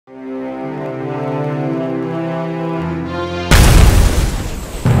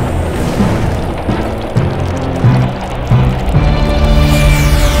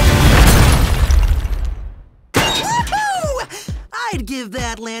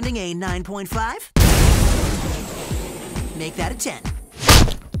recommending a 9.5? Make that a 10.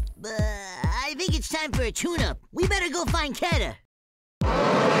 I think it's time for a tune-up. We better go find Keta.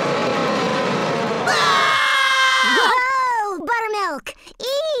 Whoa, Buttermilk!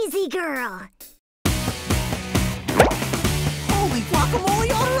 Easy, girl! Holy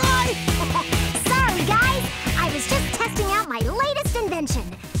guacamole, all right! Sorry, guys. I was just testing out my latest invention,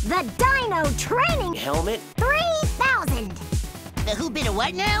 the Dino Training Helmet? 3000. The who bit a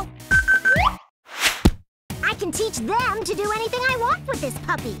what now? I can teach them to do anything I want with this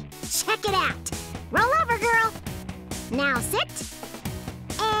puppy. Check it out. Roll over, girl. Now sit.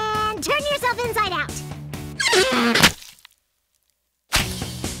 And turn yourself inside out.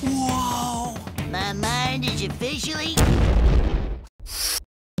 Whoa! My mind is officially...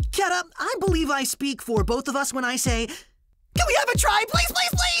 Keta, I believe I speak for both of us when I say, can we have a try, please, please,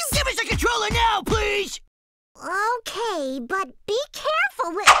 please? Give us the controller now, please! Okay, but be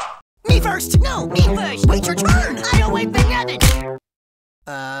careful with... Me first! No, me first! Wait your turn! I don't wait for nothing!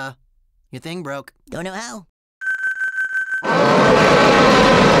 Your thing broke. Don't know how.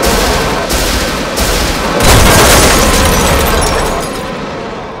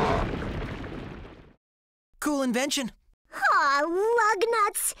 Cool invention. Aw, lug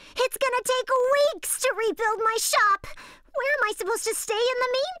nuts. It's gonna take weeks to rebuild my shop. Where am I supposed to stay in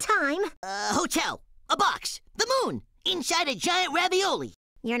the meantime? Hotel. A box. The moon. Inside a giant ravioli.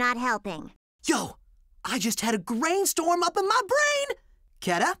 You're not helping. Yo, I just had a grain storm up in my brain!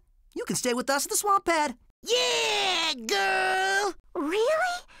 Keta, you can stay with us at the swamp pad. Yeah, girl!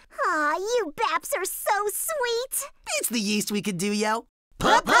 Really? Aw, you baps are so sweet. It's the yeast we could do, yo.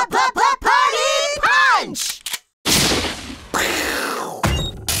 Party punch!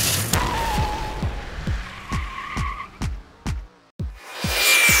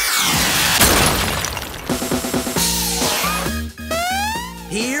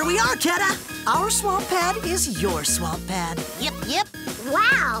 Here we are, Keta. Our swamp pad is your swamp pad. Yep.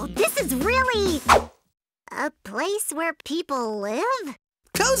 Wow, this is really... a place where people live?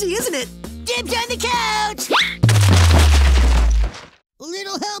 Cozy, isn't it? Dibs on the couch! A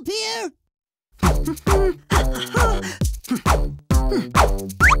little help here?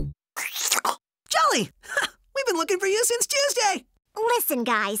 Jolly! We've been looking for you since Tuesday. Listen,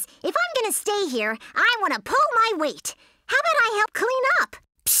 guys, if I'm gonna stay here, I want to pull my weight. How about I help clean up?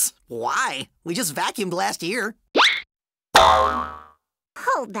 Psst, why? We just vacuumed last year.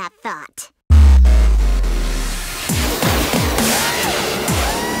 Hold that thought.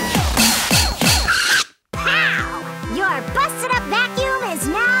 Pow! Your busted-up vacuum is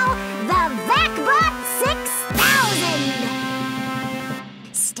now the VacBot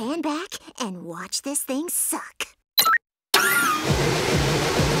 6000! Stand back and watch this thing suck.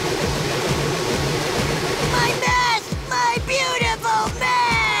 My mess! My beautiful mess!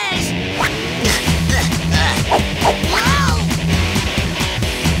 Wow!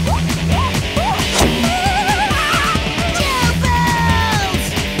 Jumbles!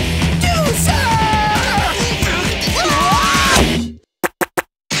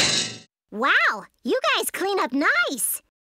 Wow, you guys clean up nice.